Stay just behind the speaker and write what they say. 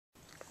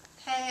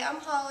Hey, I'm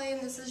Holly, and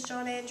this is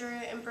John Andrew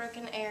and Brooke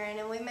and Aaron,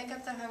 and we make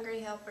up the Hungry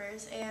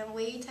Helpers, and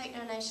we take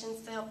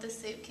donations to help the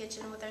soup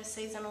kitchen with our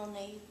seasonal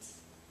needs.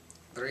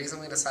 The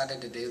reason we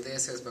decided to do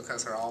this is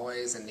because we're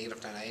always in need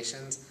of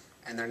donations,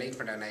 and their need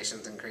for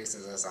donations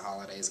increases as the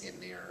holidays get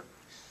nearer.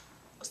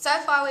 So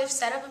far we've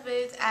set up a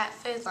booth at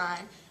Food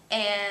Line,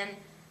 and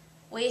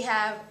we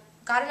have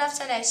got enough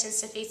donations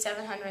to feed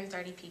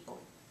 730 people.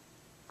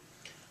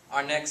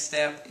 Our next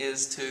step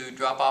is to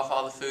drop off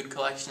all the food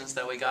collections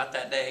that we got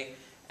that day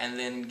and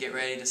then get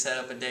ready to set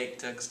up a date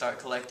to start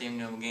collecting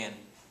them again.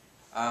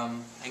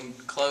 In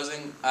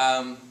closing,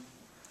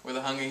 we're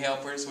the Hungry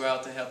Helpers. We're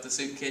out to help the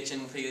soup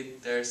kitchen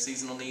feed their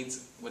seasonal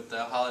needs with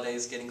the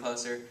holidays getting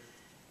closer,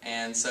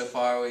 and so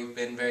far we've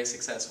been very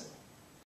successful.